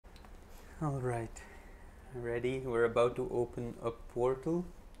Alright, ready? We're about to open a portal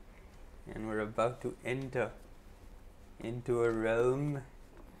and we're about to enter into a realm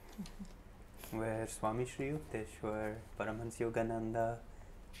where Swami Sri Yukteswar, Paramahansa Yogananda,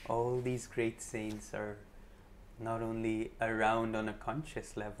 all these great saints are not only around on a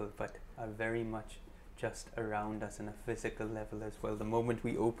conscious level but are very much just around us on a physical level as well. The moment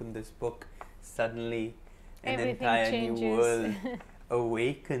we open this book, suddenly an Everything entire changes. new world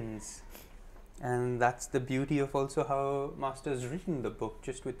awakens. And that's the beauty of also how Master's written the book,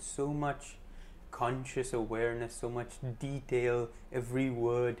 just with so much conscious awareness, so much detail, every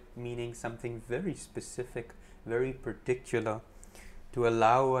word meaning something very specific, very particular, to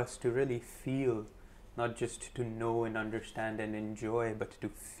allow us to really feel, not just to know and understand and enjoy, but to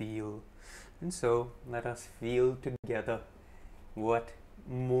feel. And so let us feel together what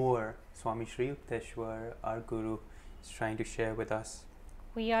more Swami Sri Yukteswar, our Guru, is trying to share with us.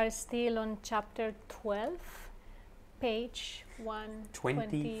 We are still on chapter 12, page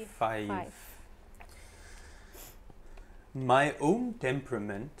 125. My own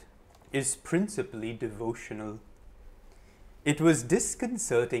temperament is principally devotional. It was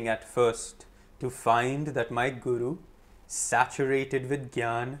disconcerting at first to find that my Guru, saturated with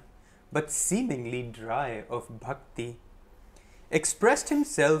Gyan, but seemingly dry of bhakti, expressed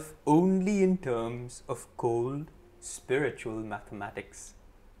himself only in terms of cold, spiritual mathematics.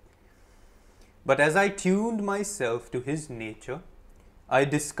 But as I tuned myself to his nature, I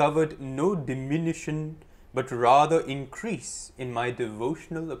discovered no diminution but rather increase in my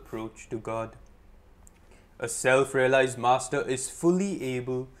devotional approach to God. A self-realized master is fully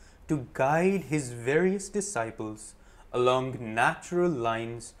able to guide his various disciples along natural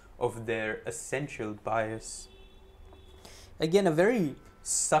lines of their essential bias. Again, a very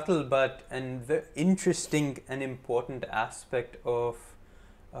subtle but very interesting and important aspect of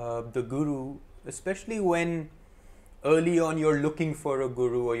the Guru, especially when early on you're looking for a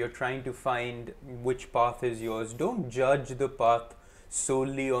Guru or you're trying to find which path is yours. Don't judge the path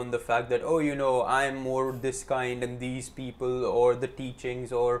solely on the fact that, oh, you know, I'm more this kind and these people or the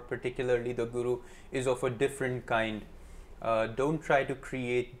teachings or particularly the Guru is of a different kind. Don't try to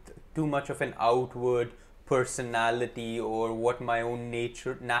create too much of an outward personality or what my own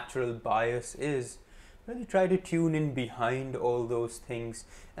natural bias is. Really try to tune in behind all those things.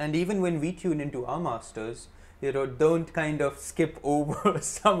 And even when we tune into our masters, don't kind of skip over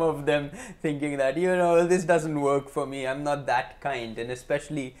some of them thinking that, this doesn't work for me, I'm not that kind. And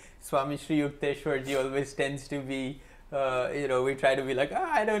especially Swami Sri Yukteswar ji always tends to be, we try to be like,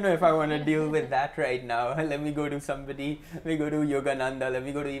 I don't know if I want to deal with that right now. Let me go to somebody, let me go to Yogananda, let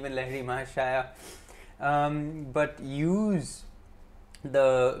me go to even Lahiri Mahashaya. But use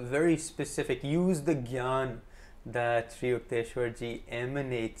the very specific, use the Gyan that Sri Yukteswar ji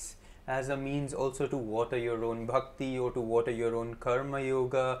emanates as a means also to water your own bhakti or to water your own karma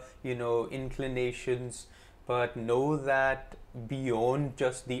yoga, inclinations, but know that beyond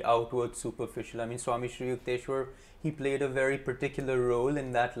just the outward superficial. I mean, Swami Sri Yukteswar, he played a very particular role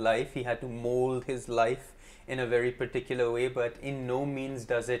in that life. He had to mold his life in a very particular way, but in no means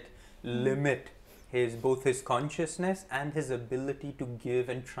does it limit both his consciousness and his ability to give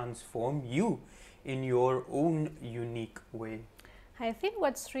and transform you in your own unique way. I think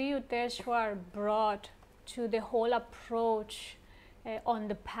what Sri Yukteswar brought to the whole approach on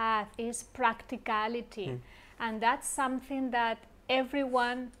the path is practicality. And that's something that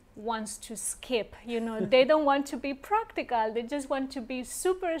everyone wants to skip. They don't want to be practical. They just want to be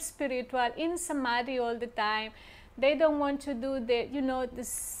super spiritual, in samadhi all the time. They don't want to do the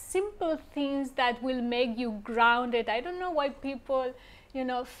simple things that will make you grounded. I don't know why people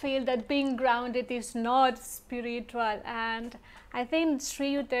feel that being grounded is not spiritual. And I think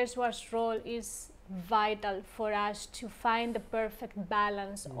Sri Yukteswar's role is vital for us to find the perfect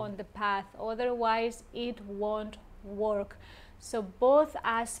balance on the path. Otherwise, it won't work. So both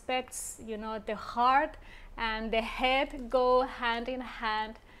aspects, the heart and the head go hand in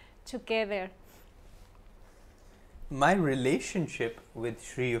hand together. My relationship with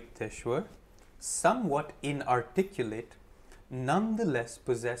Sri Yukteswar, somewhat inarticulate, nonetheless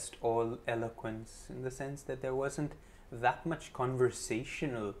possessed all eloquence, in the sense that there wasn't that much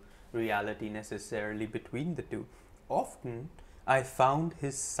conversational reality necessarily between the two. Often I found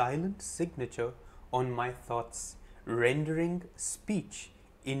his silent signature on my thoughts, rendering speech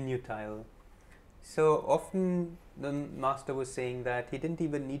inutile. So often the master was saying that he didn't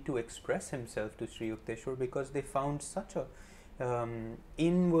even need to express himself to Sri Yukteswar because they found such a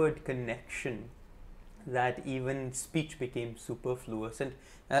inward connection that even speech became superfluous. And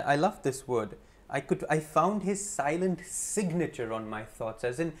I love this word, I found his silent signature on my thoughts,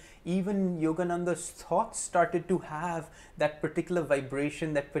 as in even Yogananda's thoughts started to have that particular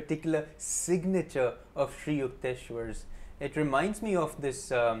vibration, that particular signature of Sri Yukteswar's. It reminds me of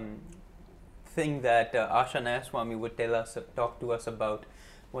this thing that Ashanaya Swami would talk to us about,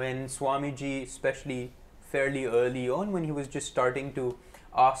 when Swamiji, especially fairly early on, when he was just starting to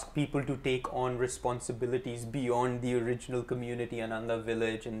ask people to take on responsibilities beyond the original community, Ananda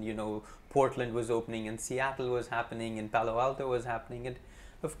village, and Portland was opening, and Seattle was happening, and Palo Alto was happening, and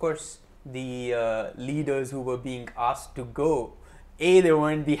of course the leaders who were being asked to go, they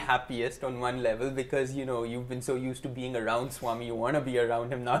weren't the happiest on one level, because you've been so used to being around Swami, you want to be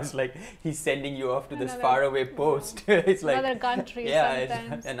around him. Now it's like he's sending you off to this faraway post. It's like another country.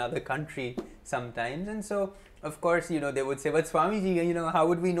 Sometimes. It's another country sometimes. And so of course they would say, but Swamiji, how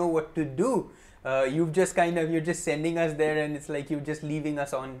would we know what to do? You're just sending us there, and it's like you're just leaving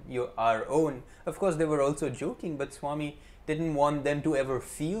us on our own. Of course they were also joking, but Swami didn't want them to ever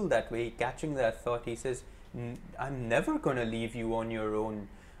feel that way. Catching that thought, he says, I'm never going to leave you on your own.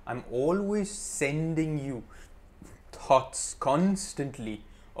 I'm always sending you thoughts constantly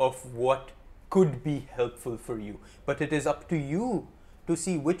of what could be helpful for you. But it is up to you to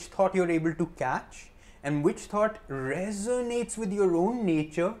see which thought you're able to catch and which thought resonates with your own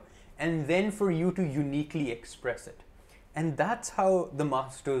nature, and then for you to uniquely express it. And that's how the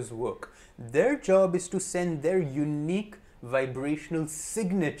masters work. Their job is to send their unique vibrational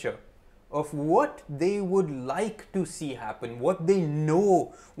signature of what they would like to see happen, what they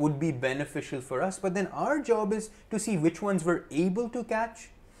know would be beneficial for us. But then our job is to see which ones we're able to catch,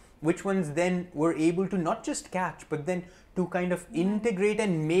 which ones then we're able to not just catch, but then to kind of integrate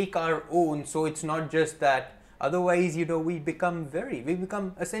and make our own. So it's not just that. Otherwise, we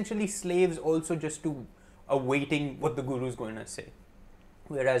become essentially slaves also, just to awaiting what the Guru is going to say.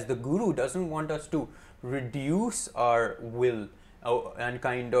 Whereas the Guru doesn't want us to reduce our will and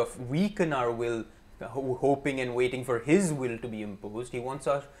kind of weaken our will, hoping and waiting for his will to be imposed. He wants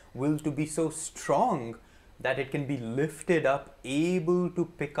our will to be so strong that it can be lifted up, able to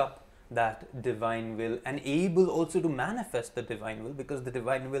pick up that divine will, and able also to manifest the divine will, because the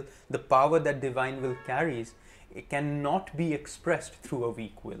divine will, the power that divine will carries, it cannot be expressed through a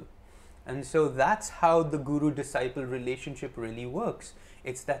weak will. And so that's how the guru-disciple relationship really works.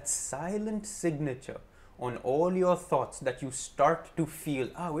 It's that silent signature on all your thoughts that you start to feel,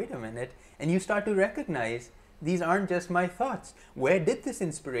 wait a minute, and you start to recognize these aren't just my thoughts. Where did this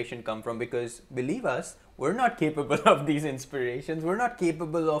inspiration come from? Because believe us, we're not capable of these inspirations. We're not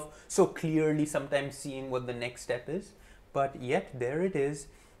capable of so clearly sometimes seeing what the next step is, but yet there it is.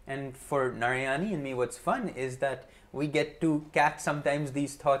 And for Narayani and me, what's fun is that we get to catch sometimes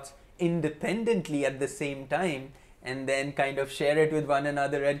these thoughts independently at the same time, and then kind of share it with one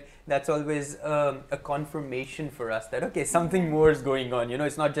another, and that's always a confirmation for us that, okay, something more is going on.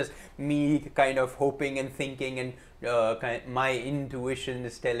 It's not just me kind of hoping and thinking and my intuition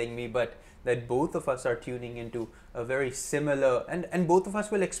is telling me, but that both of us are tuning into a very similar, and both of us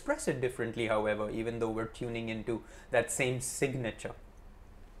will express it differently, however, even though we're tuning into that same signature.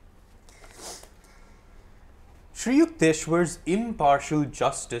 Sri Yukteswar's impartial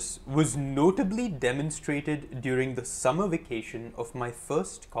justice was notably demonstrated during the summer vacation of my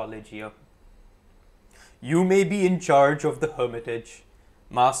first college year. You may be in charge of the Hermitage.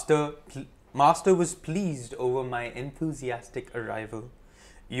 Master was pleased over my enthusiastic arrival.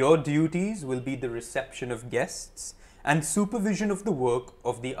 Your duties will be the reception of guests and supervision of the work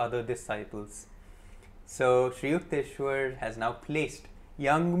of the other disciples. So Sri Yukteswar has now placed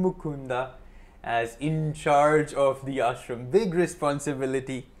young Mukunda as in charge of the ashram. Big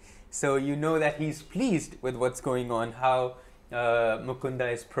responsibility. So you know that he's pleased with what's going on, how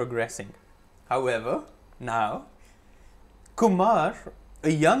Mukunda is progressing. However, now, Kumar,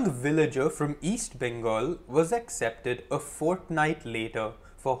 a young villager from East Bengal, was accepted a fortnight later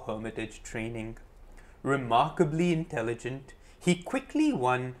for Hermitage training. Remarkably intelligent, he quickly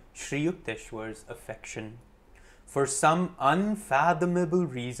won Sri Yukteswar's affection. For some unfathomable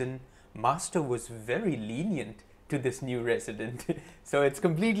reason, Master was very lenient to this new resident. So it's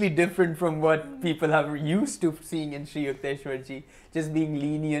completely different from what people are used to seeing in Sri Yukteswarji. Just being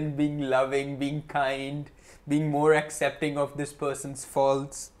lenient, being loving, being kind, being more accepting of this person's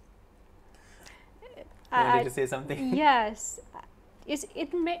faults. You wanted to say something? Yes.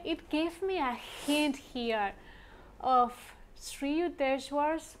 It gave me a hint here of Sri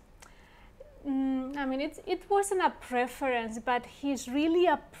Yukteswar's, I mean, it wasn't a preference, but his really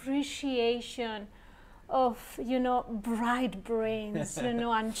appreciation of, bright brains,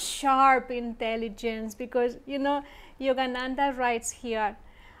 and sharp intelligence, because, Yogananda writes here,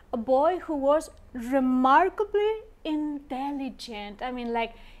 a boy who was remarkably intelligent. I mean,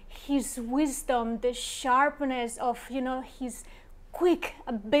 like his wisdom, the sharpness of, you know, his quick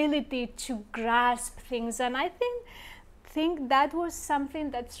ability to grasp things. And I think that was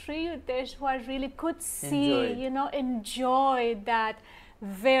something that Sri Yukteswar really could see, you know, enjoy that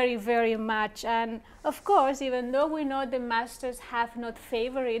very, very much. And of course, even though we know the masters have not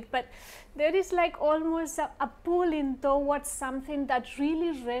favored it, but there is like almost a pulling towards something that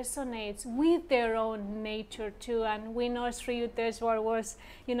really resonates with their own nature too. And we know Sri Yukteswar was,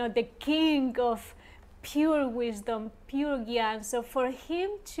 you know, the king of pure wisdom, pure gyan. So for him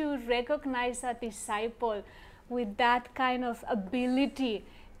to recognize a disciple with that kind of ability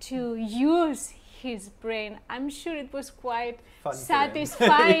to use his brain, I'm sure it was quite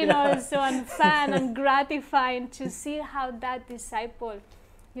satisfying also, and fun and gratifying to see how that disciple,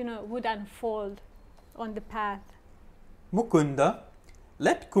 you know, would unfold on the path. Mukunda,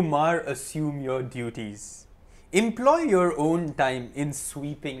 let Kumar assume your duties. Employ your own time in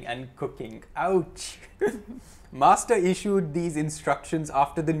sweeping and cooking. Ouch! Master issued these instructions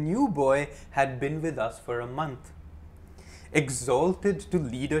after the new boy had been with us for a month. Exalted to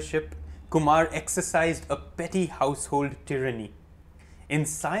leadership, Kumar exercised a petty household tyranny. In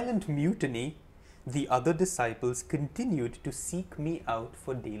silent mutiny, the other disciples continued to seek me out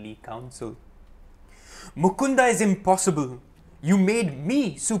for daily counsel. Mukunda is impossible. You made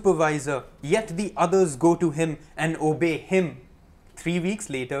me supervisor, yet the others go to him and obey him. 3 weeks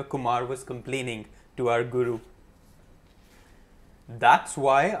later, Kumar was complaining to our guru. That's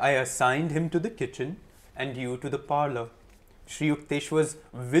why I assigned him to the kitchen and you to the parlor. Sri Yukteswar's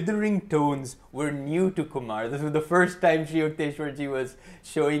withering tones were new to Kumar. This was the first time Sri Yukteswarji was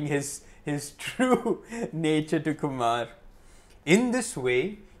showing his true nature to Kumar. In this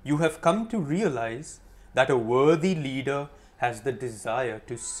way, you have come to realize that a worthy leader has the desire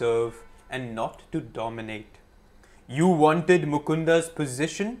to serve and not to dominate. You wanted Mukunda's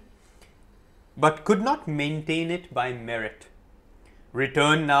position, but could not maintain it by merit.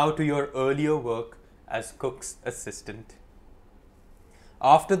 Return now to your earlier work as cook's assistant.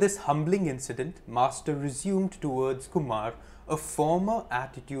 After this humbling incident, Master resumed towards Kumar a former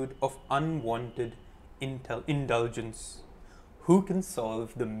attitude of unwanted indulgence. Who can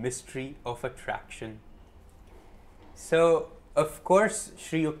solve the mystery of attraction? So, of course,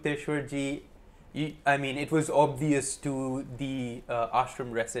 Sri Yukteswarji, I mean, it was obvious to the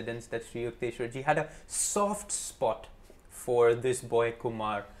ashram residents that Sri Yukteswarji had a soft spot for this boy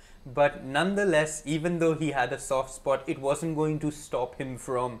Kumar. But nonetheless, even though he had a soft spot, it wasn't going to stop him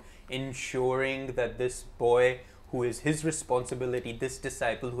from ensuring that this boy, who is his responsibility, this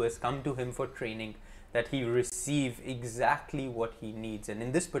disciple who has come to him for training, that he receive exactly what he needs. And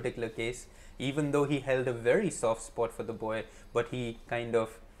in this particular case, even though he held a very soft spot for the boy, but he kind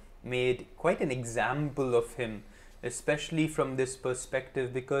of made quite an example of him, especially from this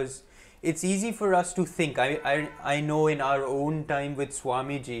perspective, because it's easy for us to think. I know in our own time with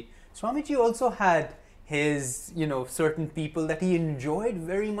Swamiji also had his, you know, certain people that he enjoyed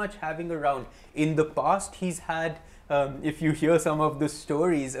very much having around. In the past, he's had, if you hear some of the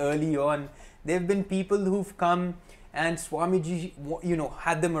stories early on, there have been people who've come and Swamiji, you know,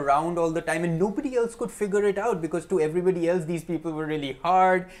 had them around all the time and nobody else could figure it out, because to everybody else, these people were really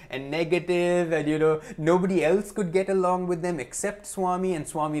hard and negative and, you know, nobody else could get along with them except Swami, and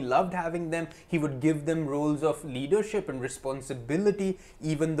Swami loved having them. He would give them roles of leadership and responsibility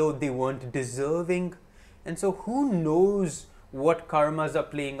even though they weren't deserving. And so who knows what karmas are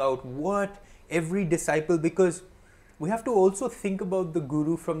playing out, what every disciple, because we have to also think about the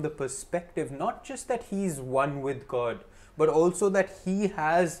Guru from the perspective, not just that he's one with God, but also that he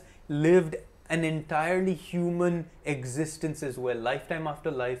has lived an entirely human existence as well, lifetime after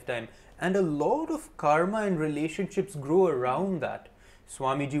lifetime. And a lot of karma and relationships grow around that.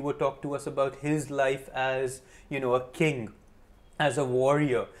 Swamiji would talk to us about his life as, you know, a king, as a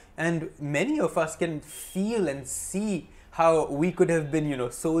warrior. And many of us can feel and see how we could have been, you know,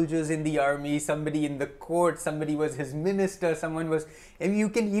 soldiers in the army, somebody in the court, somebody was his minister, someone was, and you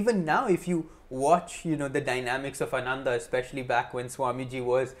can even now, if you watch, you know, the dynamics of Ananda, especially back when Swamiji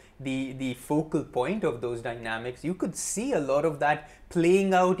was the focal point of those dynamics, you could see a lot of that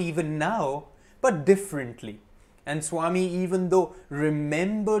playing out even now, but differently. And Swami, even though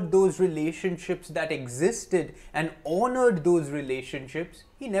remembered those relationships that existed and honored those relationships,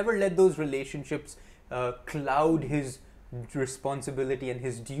 he never let those relationships cloud his responsibility and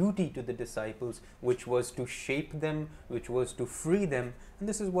his duty to the disciples, which was to shape them, which was to free them. And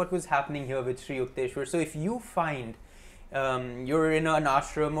this is what was happening here with Sri Yukteswar. So if you find you're in an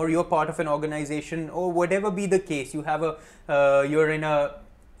ashram or you're part of an organization or whatever be the case, you have a you're in a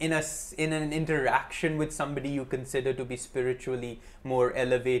in an interaction with somebody you consider to be spiritually more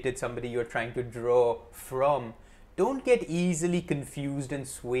elevated, somebody you're trying to draw from, don't get easily confused and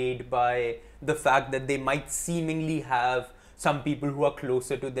swayed by the fact that they might seemingly have some people who are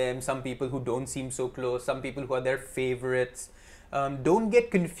closer to them, some people who don't seem so close, some people who are their favorites. Don't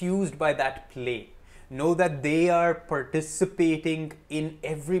get confused by that play. Know that they are participating in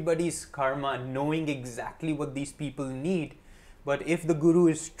everybody's karma, knowing exactly what these people need. But if the Guru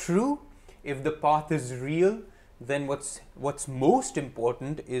is true, if the path is real, then what's most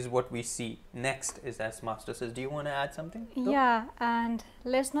important is what we see next. Is, as Master says, do you want to add something? Yeah, and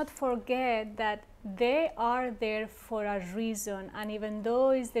let's not forget that they are there for a reason, and even though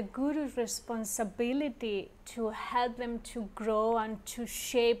it's the Guru's responsibility to help them to grow and to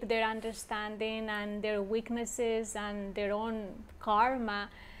shape their understanding and their weaknesses and their own karma,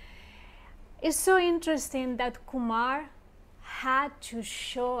 it's so interesting that Kumar had to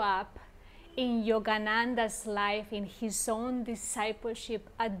show up in Yogananda's life, in his own discipleship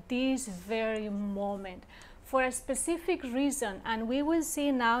at this very moment for a specific reason, and we will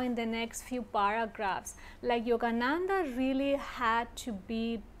see now in the next few paragraphs. Like, Yogananda really had to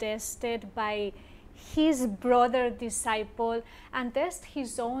be tested by his brother disciple and test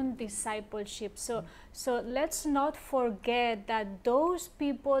his own discipleship. So let's not forget that those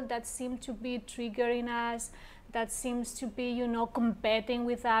people that seem to be triggering us, that seems to be, you know, competing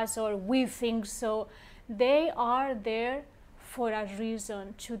with us, or we think so, they are there for a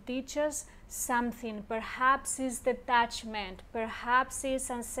reason, to teach us something. Perhaps it's detachment, perhaps it's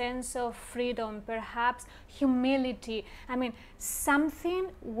a sense of freedom, perhaps humility. I mean,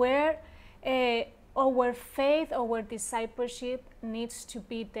 something where our faith, our discipleship needs to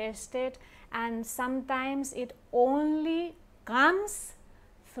be tested, and sometimes it only comes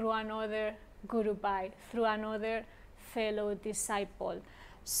through another Guru Bhai, through another fellow disciple.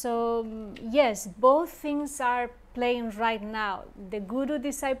 So yes, both things are playing right now. The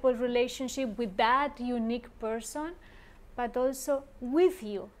Guru-disciple relationship with that unique person, but also with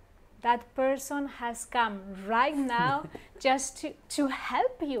you. That person has come right now just to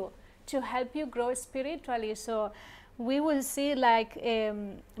help you grow spiritually. So we will see, like,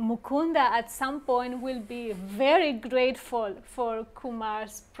 Mukunda at some point will be very grateful for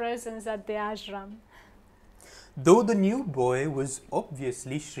Kumar's presence at the ashram. Though the new boy was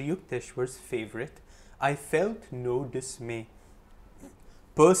obviously Sri Yukteswar's favorite, I felt no dismay.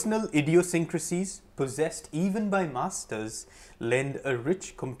 Personal idiosyncrasies, possessed even by masters, lend a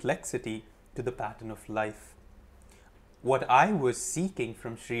rich complexity to the pattern of life. What I was seeking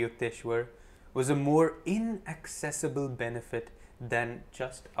from Sri Yukteswar was a more inaccessible benefit than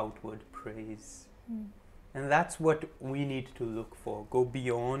just outward praise. And that's what we need to look for. Go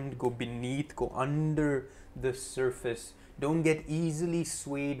beyond, go beneath, go under the surface. Don't get easily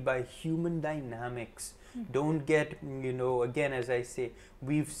swayed by human dynamics. Don't get, again, as I say,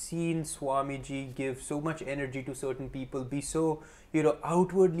 we've seen Swamiji give so much energy to certain people, be so,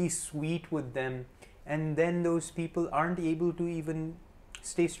 outwardly sweet with them, and then those people aren't able to even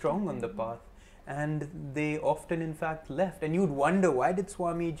stay strong on the path. And they often, in fact, left. And you'd wonder, why did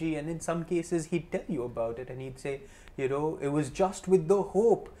Swamiji? And in some cases, he'd tell you about it, and he'd say, it was just with the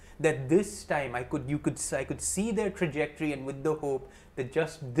hope that this time I could see their trajectory, and with the hope that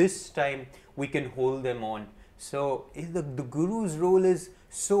just this time we can hold them on. So the Guru's role is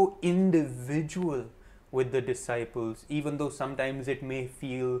so individual with the disciples, even though sometimes it may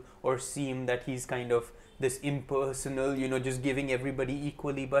feel or seem that he's kind of this impersonal, just giving everybody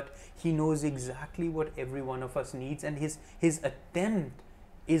equally, but he knows exactly what every one of us needs, and his attempt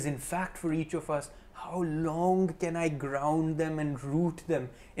is, in fact, for each of us, how long can I ground them and root them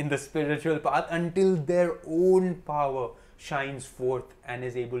in the spiritual path until their own power shines forth and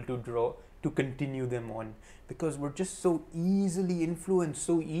is able to continue them on. Because we're just so easily influenced,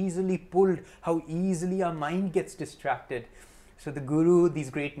 so easily pulled, how easily our mind gets distracted. So the Guru, these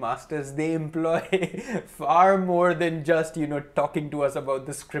great masters, they employ far more than just, talking to us about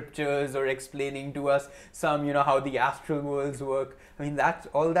the scriptures or explaining to us some, how the astral worlds work. I mean,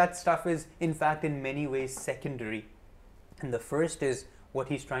 all that stuff is, in fact, in many ways secondary. And the first is what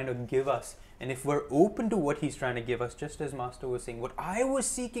he's trying to give us. And if we're open to what he's trying to give us, just as Master was saying, what I was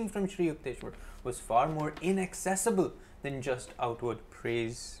seeking from Sri Yukteswar was far more inaccessible than just outward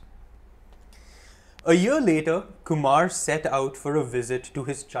praise. A year later, Kumar set out for a visit to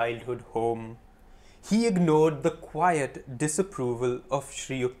his childhood home. He ignored the quiet disapproval of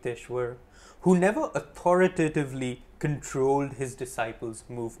Sri Yukteswar, who never authoritatively controlled his disciples'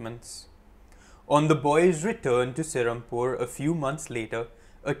 movements. On the boy's return to Serampore a few months later,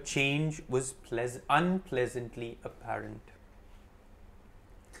 a change was unpleasantly apparent.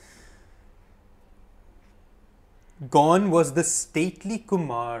 Gone was the stately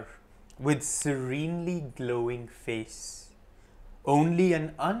Kumar with serenely glowing face. Only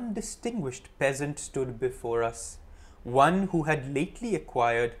an undistinguished peasant stood before us, one who had lately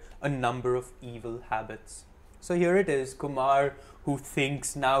acquired a number of evil habits. So here it is, Kumar, who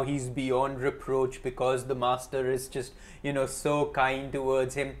thinks now he's beyond reproach because the master is just, so kind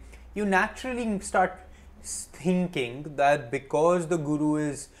towards him. You naturally start thinking that because the guru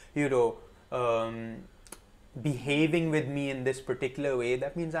is, behaving with me in this particular way,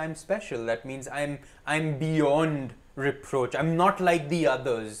 that means I'm special. That means I'm beyond reproach. I'm not like the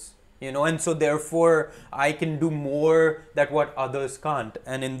others, and so therefore I can do more that what others can't.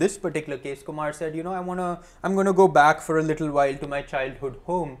 And in this particular case, Kumar said, I'm gonna go back for a little while to my childhood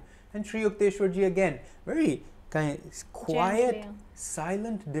home. And Sri Yukteswarji again, very quiet, Gently.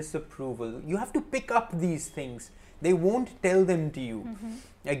 silent disapproval. You have to pick up these things. They won't tell them to you.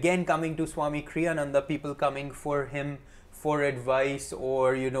 Again, coming to Swami Kriyananda, people coming for him for advice,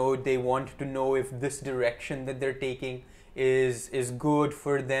 or they want to know if this direction that they're taking is good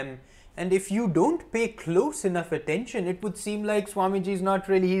for them. And if you don't pay close enough attention, it would seem like Swamiji is not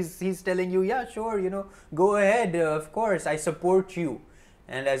really, he's telling you, yeah, sure, go ahead, of course, I support you.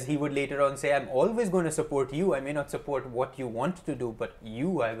 And as he would later on say, I'm always going to support you. I may not support what you want to do, but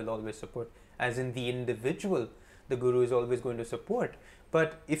you I will always support. As in the individual, the guru is always going to support.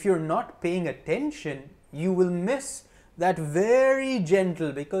 But if you're not paying attention, you will miss that very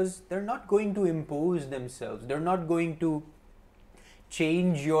gentle, because they're not going to impose themselves. They're not going to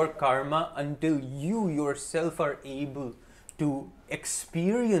change your karma until you yourself are able to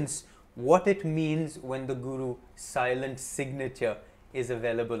experience what it means when the Guru's silent signature is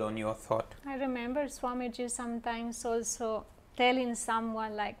available on your thought. I remember Swamiji sometimes also telling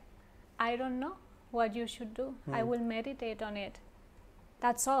someone like, I don't know what you should do. I will meditate on it.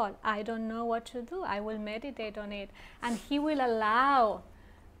 That's all. I don't know what to do. I will meditate on it. And he will allow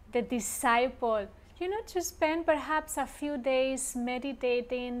the disciple, to spend perhaps a few days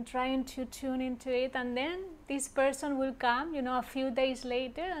meditating, trying to tune into it. And then this person will come, a few days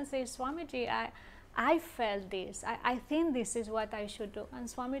later and say, Swamiji, I felt this. I think this is what I should do. And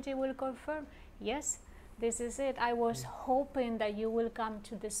Swamiji will confirm, yes, this is it. I was hoping that you will come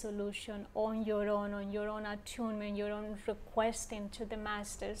to the solution on your own attunement, your own requesting to the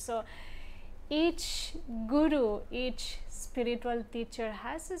master. So each guru, each spiritual teacher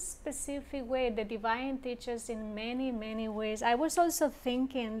has a specific way. The divine teaches in many, many ways. I was also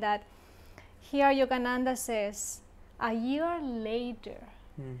thinking that here Yogananda says, a year later.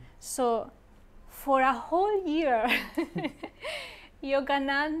 So for a whole year,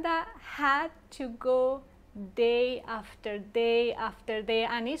 Yogananda had to go day after day after day,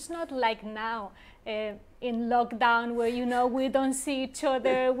 and it's not like now in lockdown where we don't see each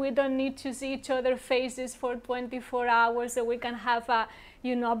other, we don't need to see each other's faces for 24 hours so we can have a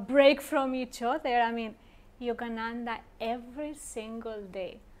break from each other. I mean, Yogananda every single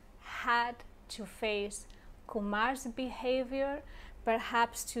day had to face Kumar's behavior,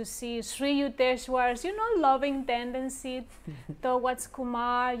 perhaps to see Sri Yukteswar's loving tendency towards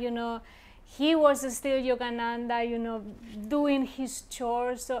Kumar. He was still Yogananda, doing his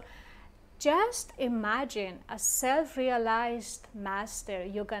chores. So just imagine a self-realized master,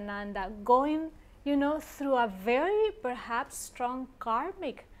 Yogananda, going, through a very perhaps strong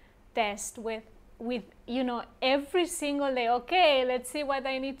karmic test with every single day. Okay, let's see what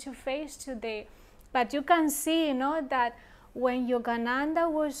I need to face today. But you can see, that when Yogananda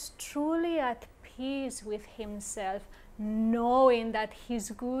was truly at peace with himself, knowing that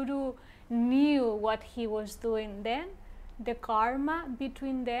his guru knew what he was doing, then the karma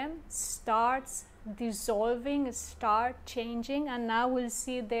between them starts dissolving, start changing, and now we'll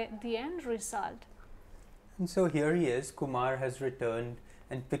see the end result. And so here he is, Kumar has returned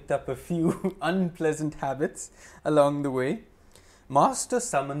and picked up a few unpleasant habits along the way. Master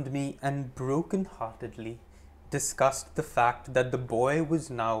summoned me and broken-heartedly discussed the fact that the boy was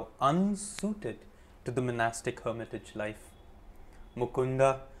now unsuited to the monastic hermitage life.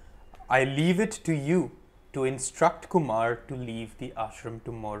 Mukunda, I leave it to you to instruct Kumar to leave the ashram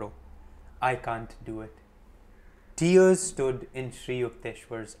tomorrow. I can't do it. Tears stood in Sri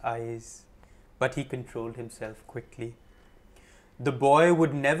Yukteswar's eyes, but he controlled himself quickly. The boy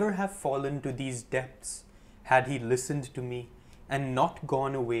would never have fallen to these depths had he listened to me and not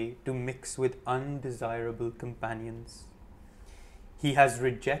gone away to mix with undesirable companions. He has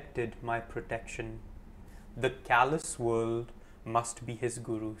rejected my protection. The callous world must be his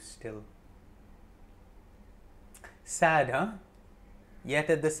guru still. Sad, huh?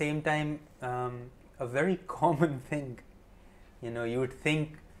 Yet at the same time, a very common thing. You would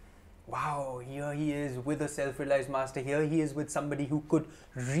think, wow, here he is with a self-realized master. Here he is with somebody who could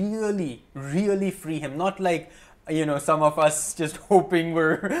really, really free him. Not like, some of us just hoping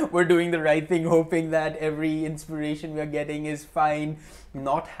we're doing the right thing, hoping that every inspiration we're getting is fine,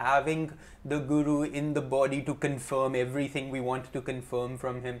 not having the guru in the body to confirm everything we want to confirm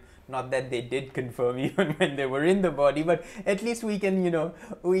from him. Not that they did confirm even when they were in the body, but at least we can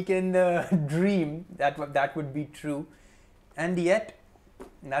dream that would be true. And yet,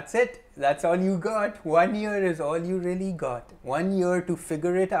 that's it. That's all you got. 1 year is all you really got. 1 year to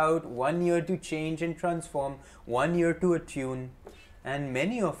figure it out, 1 year to change and transform, 1 year to attune. And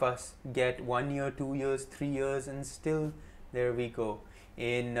many of us get 1 year, 2 years, 3 years, and still there we go.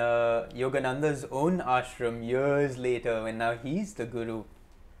 In Yogananda's own ashram, years later, when now he's the guru,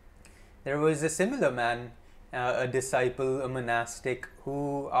 there was a similar man, a disciple, a monastic,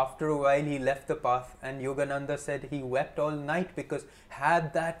 who after a while he left the path, and Yogananda said he wept all night because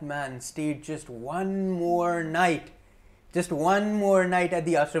had that man stayed just one more night at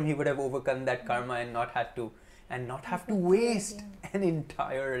the ashram, he would have overcome that karma and not have to waste an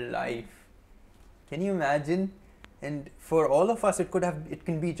entire life. Can you imagine? And for all of us, it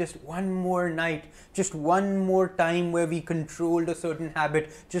can be just one more night, just one more time where we controlled a certain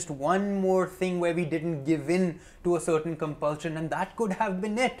habit, just one more thing where we didn't give in to a certain compulsion, and that could have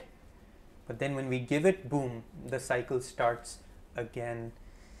been it. But then when we give it, boom, the cycle starts again.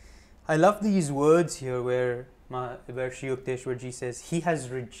 I love these words here where Sri Yukteswarji says, he has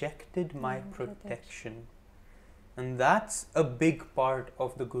rejected my protection. And that's a big part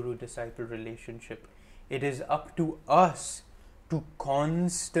of the guru-disciple relationship. It is up to us to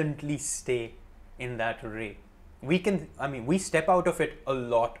constantly stay in that ray. We step out of it a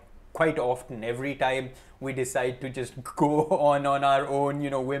lot, quite often. Every time we decide to just go on our own,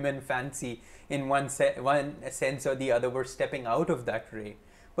 whim and fancy, in one sense or the other, we're stepping out of that ray.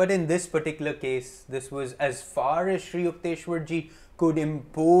 But in this particular case, this was as far as Sri Yukteswarji could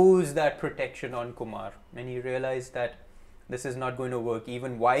impose that protection on Kumar. And he realized that this is not going to work.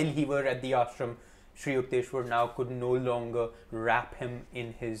 Even while he were at the ashram, Sri Yukteswar now could no longer wrap him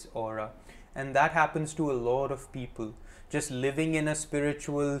in his aura. And that happens to a lot of people. Just living in a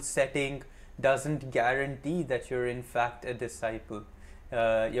spiritual setting doesn't guarantee that you're in fact a disciple.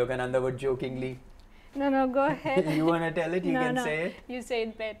 Yogananda would jokingly... No, go ahead. You want to tell it? You can say it? You say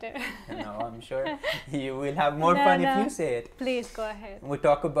it better. No, I'm sure you will have more fun if you say it. Please go ahead. We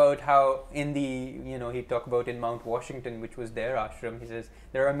talk about how he talked about in Mount Washington, which was their ashram, he says,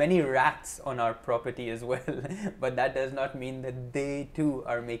 there are many rats on our property as well, but that does not mean that they too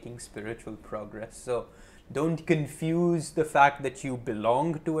are making spiritual progress. So don't confuse the fact that you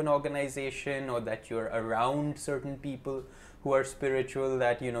belong to an organization or that you're around certain people who are spiritual,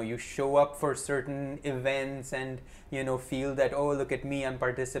 that you show up for certain events and feel that, oh, look at me, I'm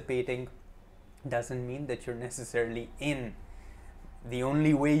participating, doesn't mean that you're necessarily in. The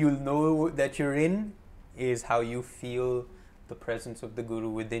only way you'll know that you're in is how you feel the presence of the guru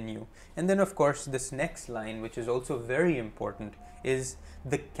within you. And then of course this next line, which is also very important, is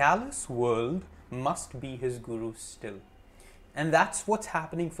the callous world must be his guru still. And that's what's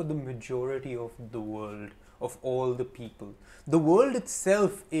happening for the majority of the world, of all the people. The world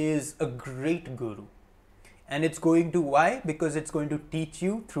itself is a great guru. And it's going to, why? Because it's going to teach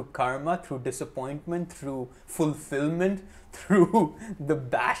you through karma, through disappointment, through fulfillment, through the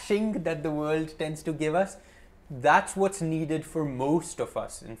bashing that the world tends to give us. That's what's needed for most of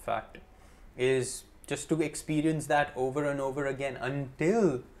us, in fact, is just to experience that over and over again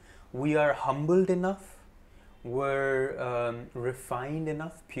until we are humbled enough, we're refined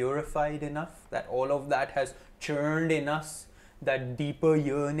enough, purified enough, that all of that has churned in us that deeper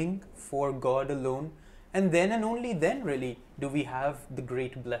yearning for God alone. And then and only then really do we have the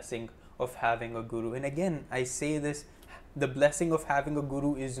great blessing of having a guru. And again, I say this, the blessing of having a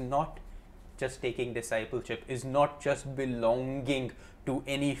guru is not just taking discipleship, is not just belonging to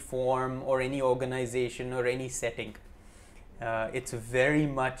any form or any organization or any setting. It's very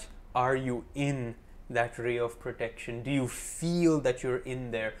much, are you in that ray of protection? Do you feel that you're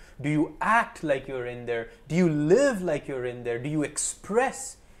in there? Do you act like you're in there? Do you live like you're in there? Do you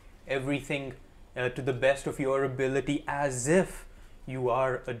express everything to the best of your ability as if you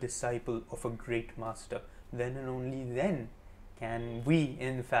are a disciple of a great master? Then and only then can we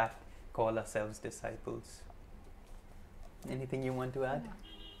in fact call ourselves disciples. Anything you want to add?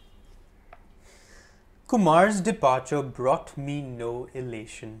 Kumar's departure brought me no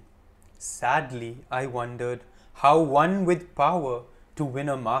elation. Sadly, I wondered how one with power to win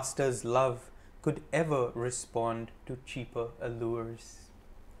a master's love could ever respond to cheaper allures.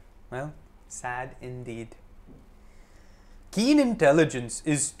 Well, sad indeed. Keen intelligence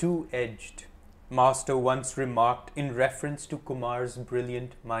is two-edged, Master once remarked in reference to Kumar's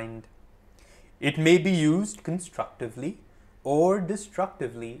brilliant mind. It may be used constructively or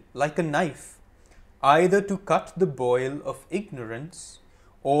destructively like a knife, either to cut the boil of ignorance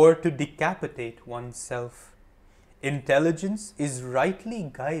or to decapitate oneself. Intelligence is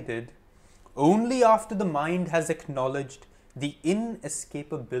rightly guided only after the mind has acknowledged the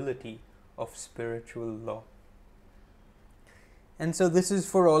inescapability of spiritual law. And so this is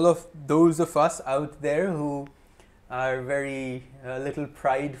for all of those of us out there who are very little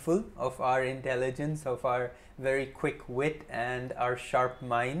prideful of our intelligence, of our very quick wit and our sharp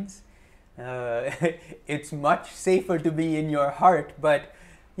minds. It's much safer to be in your heart, but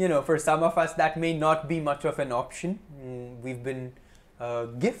for some of us that may not be much of an option. We've been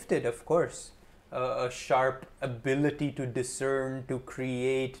gifted, of course, a sharp ability to discern, to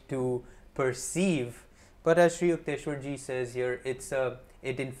create, to perceive. But as Sri Yukteswarji says here,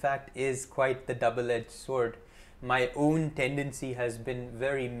 it in fact is quite the double-edged sword. My own tendency has been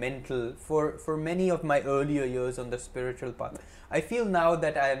very mental for many of my earlier years on the spiritual path. I feel now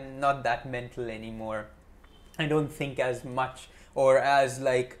that I'm not that mental anymore. I don't think as much or as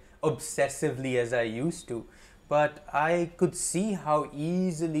obsessively as I used to. But I could see how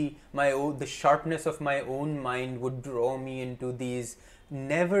easily the sharpness of my own mind would draw me into these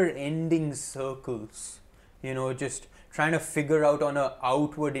never-ending circles. Just trying to figure out on an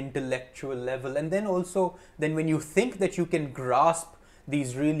outward intellectual level. And then when you think that you can grasp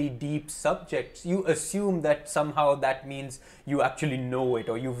these really deep subjects, you assume that somehow that means you actually know it,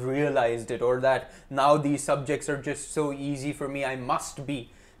 or you've realized it, or that now these subjects are just so easy for me, I must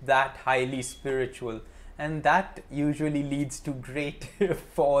be that highly spiritual. And that usually leads to great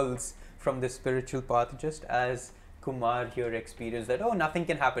falls from the spiritual path, just as Kumar here experienced that, oh, nothing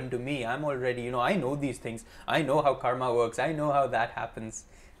can happen to me. I'm already, I know these things. I know how karma works. I know how that happens.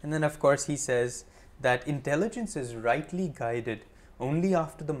 And then, of course, he says that intelligence is rightly guided only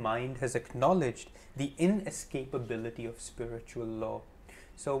after the mind has acknowledged the inescapability of spiritual law.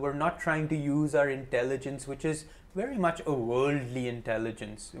 So we're not trying to use our intelligence, which is very much a worldly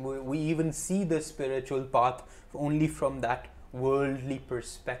intelligence. We even see the spiritual path only from that worldly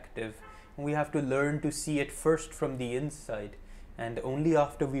perspective. We have to learn to see it first from the inside, and only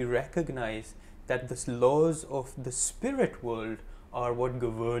after we recognize that the laws of the spirit world are what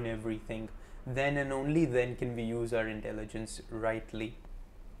govern everything, then and only then can we use our intelligence rightly.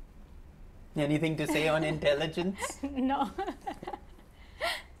 Anything to say on intelligence? No.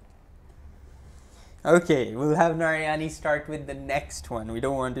 Okay, we'll have Narayani start with the next one. We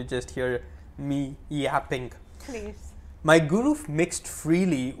don't want to just hear me yapping. Please. My Guru mixed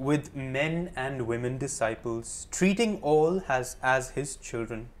freely with men and women disciples, treating all as his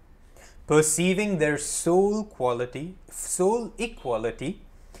children. Perceiving their soul equality,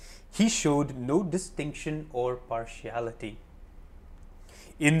 he showed no distinction or partiality.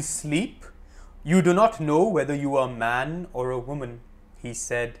 In sleep, you do not know whether you are man or a woman, he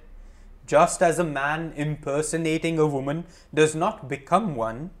said. Just as a man impersonating a woman does not become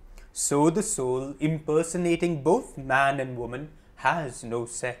one, so the soul impersonating both man and woman has no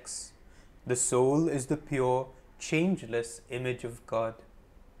sex. The soul is the pure, changeless image of God.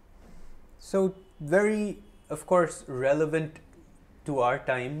 So very, of course, relevant to our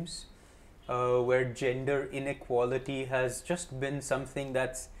times, where gender inequality has just been something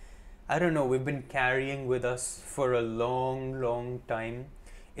that's, we've been carrying with us for a long, long time.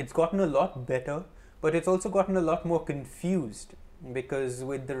 It's gotten a lot better, but it's also gotten a lot more confused. Because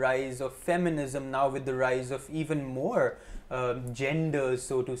with the rise of feminism, now with the rise of even more genders,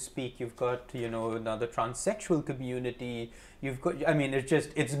 so to speak, you've got, now the transsexual community, you've got,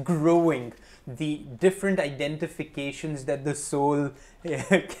 it's growing. The different identifications that the soul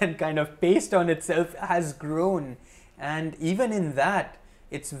can kind of paste on itself has grown. And even in that,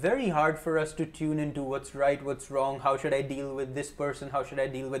 it's very hard for us to tune into what's right, what's wrong, how should I deal with this person, how should I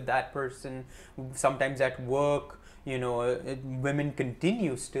deal with that person. Sometimes at work, women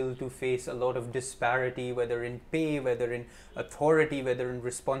continue still to face a lot of disparity, whether in pay, whether in authority, whether in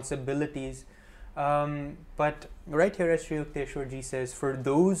responsibilities. But right here, as Sri Yukteswarji says, for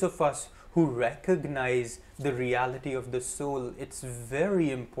those of us who recognize the reality of the soul, it's very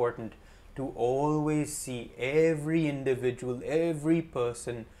important to always see every individual, every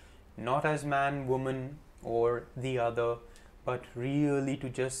person, not as man, woman, or the other, but really to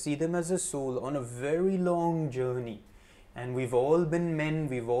just see them as a soul on a very long journey. And we've all been men,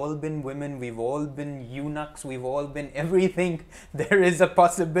 we've all been women, we've all been eunuchs, we've all been everything. There is a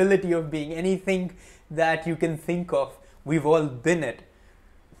possibility of being anything that you can think of. We've all been it.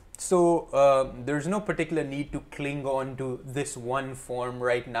 So there's no particular need to cling on to this one form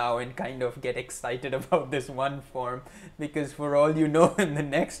right now and kind of get excited about this one form, because for all you know, in the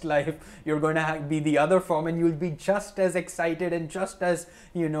next life you're going to be the other form, and you'll be just as excited and just as,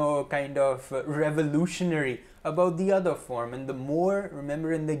 you know, kind of revolutionary about the other form. And the more,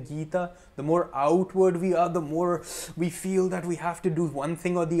 remember in the Gita, the more outward we are, the more we feel that we have to do one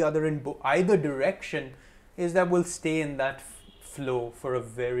thing or the other in either direction, is that we'll stay in that flow for a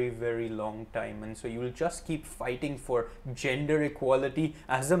very, very long time. And so you will just keep fighting for gender equality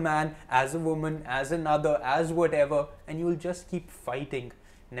as a man, as a woman, as another, as whatever, and you will just keep fighting,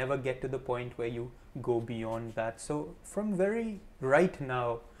 never get to the point where you go beyond that. So from very right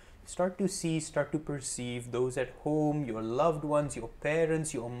now, start to see, start to perceive those at home, your loved ones, your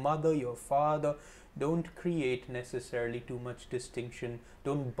parents, your mother, your father. Don't create necessarily too much distinction.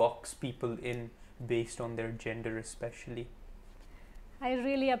 Don't box people in based on their gender especially. I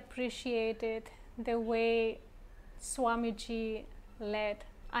really appreciated the way Swamiji led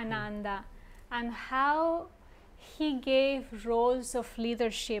Ananda and how he gave roles of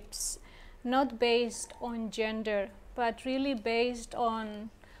leaderships not based on gender, but really based on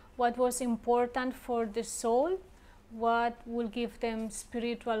what was important for the soul, what will give them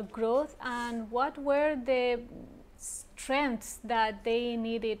spiritual growth, and what were the strengths that they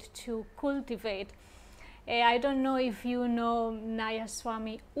needed to cultivate. I don't know if you know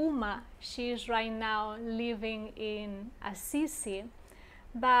Nayaswami Uma. She is right now living in Assisi.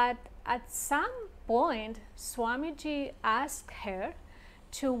 But at some point, Swamiji asked her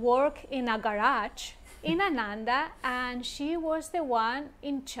to work in a garage in Ananda, and she was the one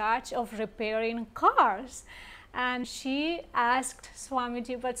in charge of repairing cars. And she asked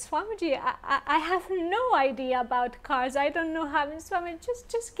Swamiji, but Swamiji, I have no idea about cars. I don't know how. Swamiji,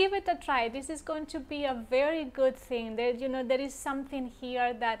 just give it a try. This is going to be a very good thing. There, you know, there is something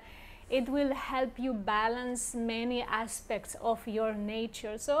here that it will help you balance many aspects of your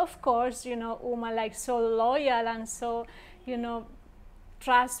nature. So of course, you know, Uma, like so loyal and so, you know,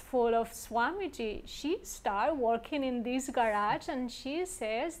 trustful of Swamiji, she started working in this garage, and she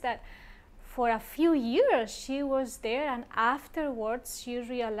says that for a few years she was there, and afterwards she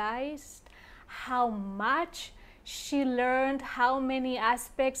realized how much she learned, how many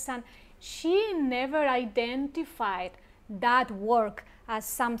aspects, and she never identified that work as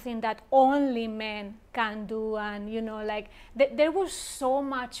something that only men can do. And you know, like there was so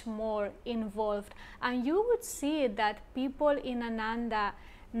much more involved, and you would see that people in Ananda,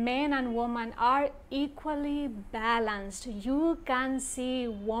 men and women, are equally balanced. You can see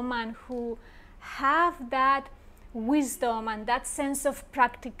women who have that wisdom and that sense of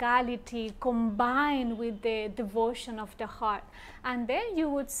practicality combined with the devotion of the heart. And then you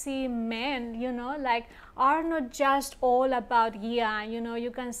would see men, you know, like are not just all about gyan. You know,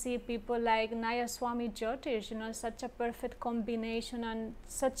 you can see people like Nayaswami Jyotish, you know, such a perfect combination and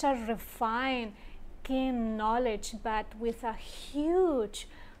such a refined, keen knowledge, but with a huge,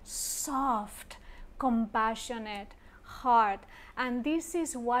 soft, compassionate heart. And this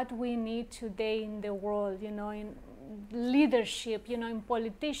is what we need today in the world, you know, in leadership, you know, in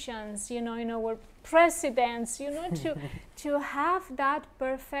politicians, you know, in our presidents, you know, to have that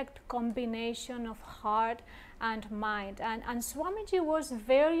perfect combination of heart and mind. And Swamiji was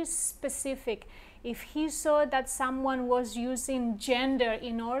very specific. If he saw that someone was using gender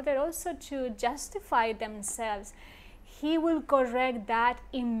in order also to justify themselves, he will correct that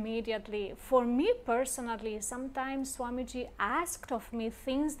immediately. For me personally, sometimes Swamiji asked of me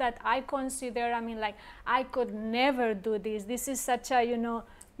things that I consider, I mean, like, I could never do this. This is such a, you know,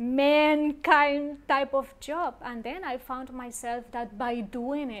 mankind type of job. And then I found myself that by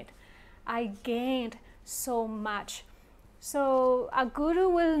doing it, I gained so much. So a guru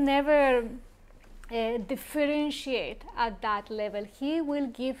will never differentiate at that level. He will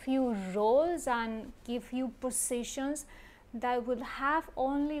give you roles and give you positions that will have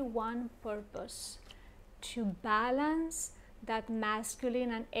only one purpose: to balance that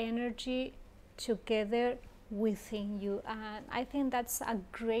masculine and energy together within you. And I think that's a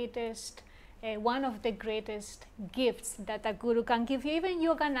greatest, one of the greatest gifts that a guru can give you. Even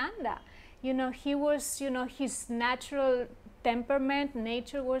Yogananda, you know, he was, you know, his natural temperament,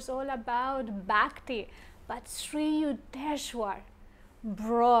 nature was all about bhakti, but Sri Yukteswar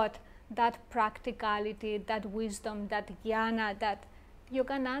brought that practicality, that wisdom, that jnana that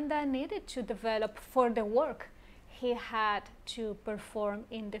Yogananda needed to develop for the work he had to perform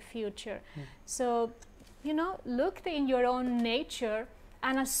in the future. So, you know, look in your own nature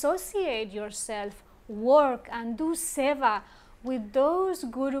and associate yourself, work and do seva with those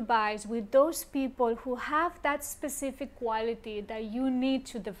gurubhais, with those people who have that specific quality that you need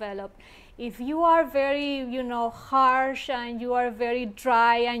to develop. If you are very, you know, harsh and you are very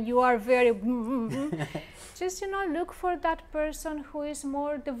dry and you are very just, you know, look for that person who is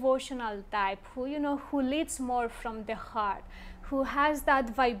more devotional type, who, you know, who leads more from the heart, who has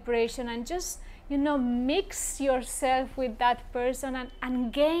that vibration, and just, you know, mix yourself with that person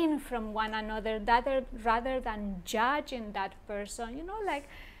and gain from one another, rather than judging that person. You know, like,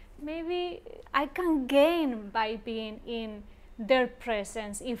 maybe I can gain by being in their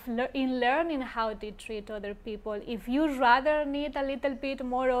presence, in learning how they treat other people. If you rather need a little bit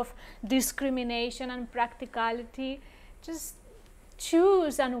more of discrimination and practicality, just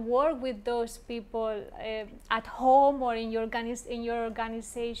choose and work with those people at home or in your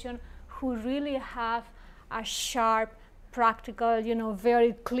organization, who really have a sharp, practical, you know,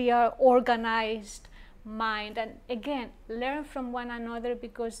 very clear, organized mind. And again, learn from one another,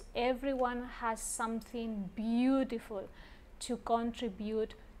 because everyone has something beautiful to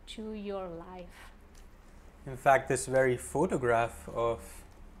contribute to your life. In fact, this very photograph of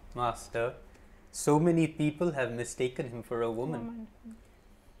Master, so many people have mistaken him for a woman.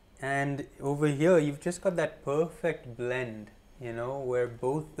 And over here, you've just got that perfect blend, you know, where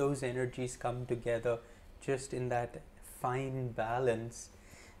both those energies come together just in that fine balance.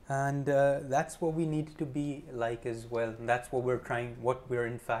 And that's what we need to be like as well. And that's what we're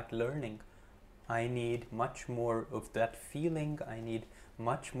in fact learning. I need much more of that feeling. I need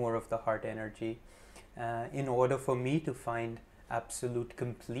much more of the heart energy in order for me to find absolute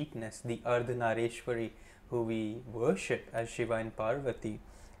completeness. The Ardhanareshwari, who we worship as Shiva and Parvati,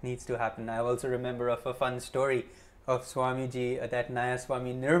 needs to happen. I also remember of a fun story of Swamiji that Naya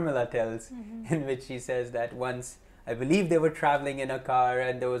Swami Nirmala tells, in which she says that once, I believe they were traveling in a car,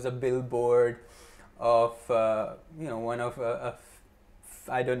 and there was a billboard of, you know, one of,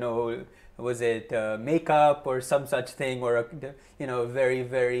 I don't know, was it makeup or some such thing, or a, you know, very,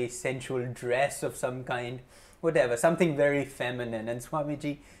 very sensual dress of some kind, whatever, something very feminine. And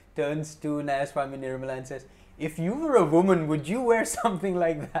Swamiji turns to Naya Swami Nirmala and says, if you were a woman, would you wear something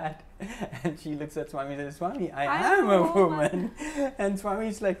like that? And she looks at Swami and says, Swami, I am a woman. And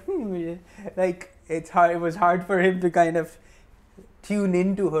Swami's like, like, it's hard. It was hard for him to kind of tune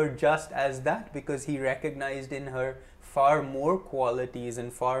into her just as that, because he recognized in her far more qualities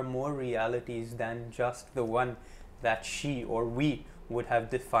and far more realities than just the one that she or we would have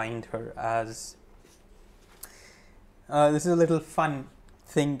defined her as. This is a little fun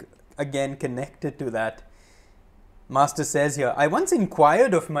thing, again connected to that. Master says here, I once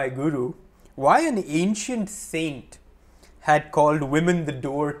inquired of my guru why an ancient saint had called women the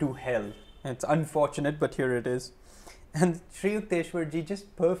door to hell. It's unfortunate, but here it is. And Sri Yukteswarji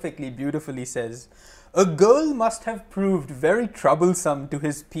just perfectly, beautifully says, a girl must have proved very troublesome to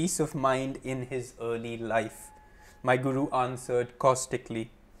his peace of mind in his early life. My guru answered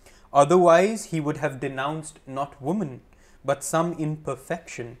caustically, otherwise he would have denounced not woman, but some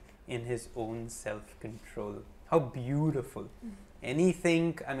imperfection in his own self-control. How beautiful.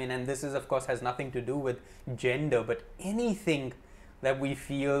 Anything, I mean, and this is of course has nothing to do with gender, but anything that we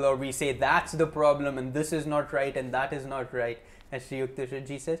feel or we say that's the problem and this is not right and that is not right, as Sri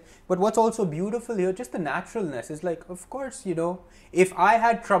Yukteswarji says. But what's also beautiful here, just the naturalness, is like, of course, you know, if I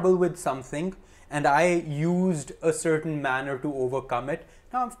had trouble with something and I used a certain manner to overcome it,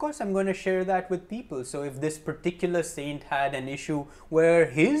 now of course I'm going to share that with people. So if this particular saint had an issue where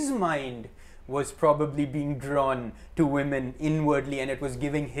his mind was probably being drawn to women inwardly and it was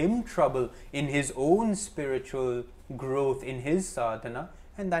giving him trouble in his own spiritual growth, in his sadhana,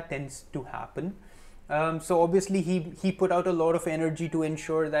 and that tends to happen. So obviously he put out a lot of energy to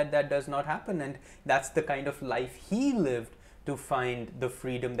ensure that that does not happen, and that's the kind of life he lived to find the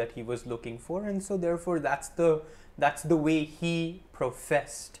freedom that he was looking for, and so therefore that's the way he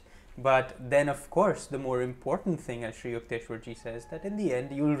professed. But then of course the more important thing, as Sri Yukteswarji says, that in the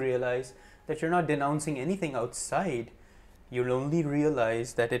end you'll realize that you're not denouncing anything outside. You'll only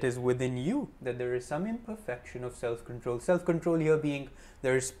realize that it is within you, that there is some imperfection of self-control. Self-control here being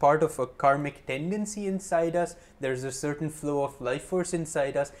there is part of a karmic tendency inside us, there's a certain flow of life force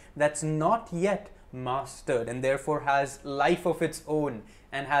inside us that's not yet mastered and therefore has life of its own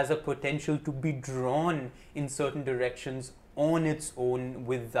and has a potential to be drawn in certain directions on its own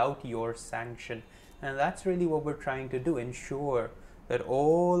without your sanction. And that's really what we're trying to do, ensure that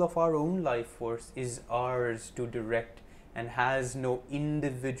all of our own life force is ours to direct and has no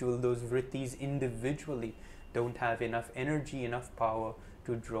individual, those vrittis individually don't have enough energy, enough power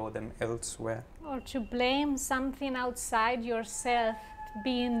to draw them elsewhere. Or to blame something outside yourself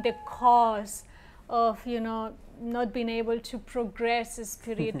being the cause of, you know, not being able to progress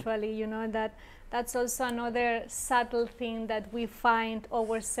spiritually. You know, that's also another subtle thing that we find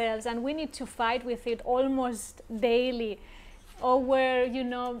ourselves, and we need to fight with it almost daily. Or where, you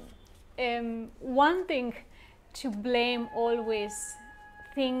know, wanting to blame always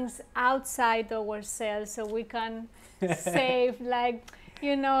things outside ourselves so we can save, like,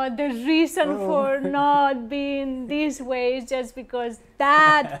 you know, the reason for not being this way is just because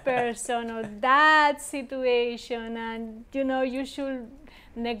that person or that situation, and, you know, you should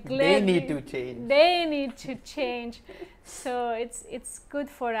neglect. They need to change. They need to change. So it's good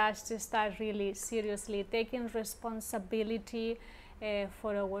for us to start really seriously taking responsibility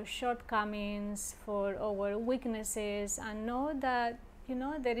for our shortcomings, for our weaknesses, and know that, you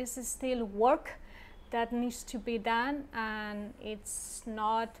know, there is still work that needs to be done, and it's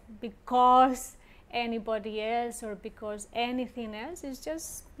not because anybody else or because anything else. It's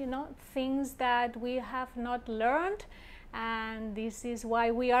just, you know, things that we have not learned, and this is why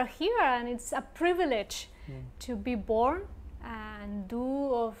we are here, and it's a privilege to be born and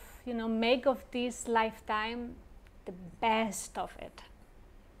do of, you know, make of this lifetime the best of it.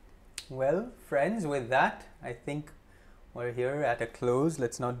 Well, friends, with that, I think we're here at a close.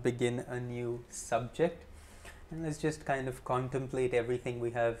 Let's not begin a new subject, and let's just kind of contemplate everything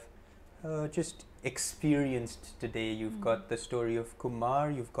we have just experienced today. You've got the story of Kumar,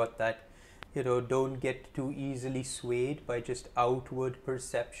 you've got that, you know, don't get too easily swayed by just outward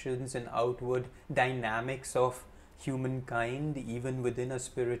perceptions and outward dynamics of humankind, even within a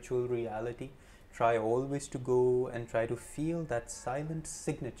spiritual reality. Try always to go and try to feel that silent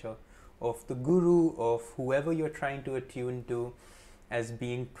signature of the Guru, of whoever you're trying to attune to, as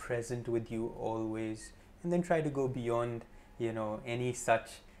being present with you always. And then try to go beyond, you know, any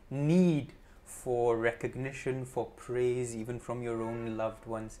such need for recognition, for praise, even from your own loved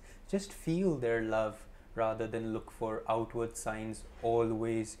ones. Just feel their love rather than look for outward signs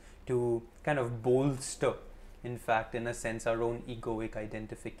always to kind of bolster, in fact, in a sense, our own egoic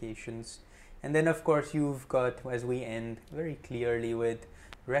identifications. And then, of course, you've got, as we end very clearly with,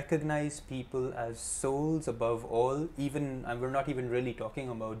 recognize people as souls above all. Even, and we're not even really talking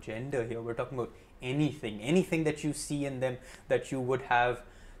about gender here, we're talking about anything that you see in them that you would have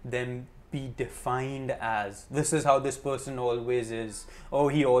them be defined as. This is how this person always is. Oh,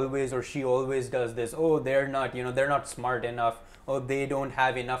 he always or she always does this. Oh, they're not, you know, they're not smart enough. Oh, they don't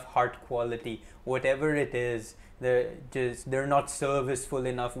have enough heart quality. Whatever it is, they're not serviceful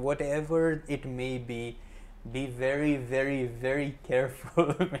enough. Whatever it may be very, very, very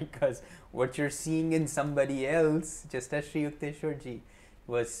careful because what you're seeing in somebody else, just as Sri Yukteswarji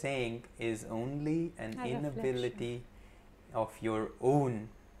was saying, is only an inability of your own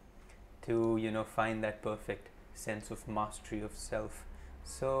to, you know, find that perfect sense of mastery of self.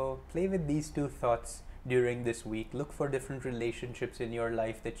 So play with these two thoughts during this week. Look for different relationships in your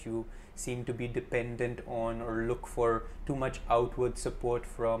life that you seem to be dependent on or look for too much outward support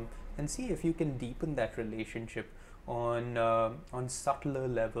from, and see if you can deepen that relationship on subtler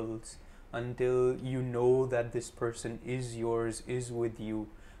levels until you know that this person is yours, is with you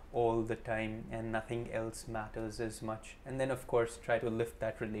all the time, and nothing else matters as much. And then, of course, try to lift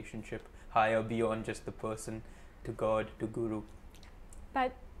that relationship higher beyond just the person, to God, to Guru.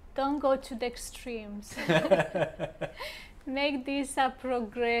 But don't go to the extremes. Make this a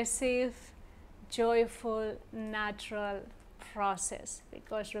progressive, joyful, natural process.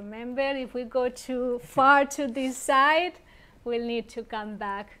 Because remember, if we go too far to this side, we'll need to come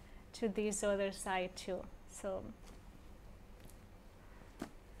back to this other side too. So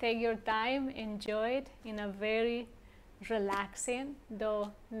take your time, enjoy it in a very relaxing,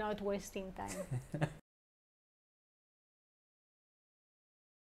 though not wasting time.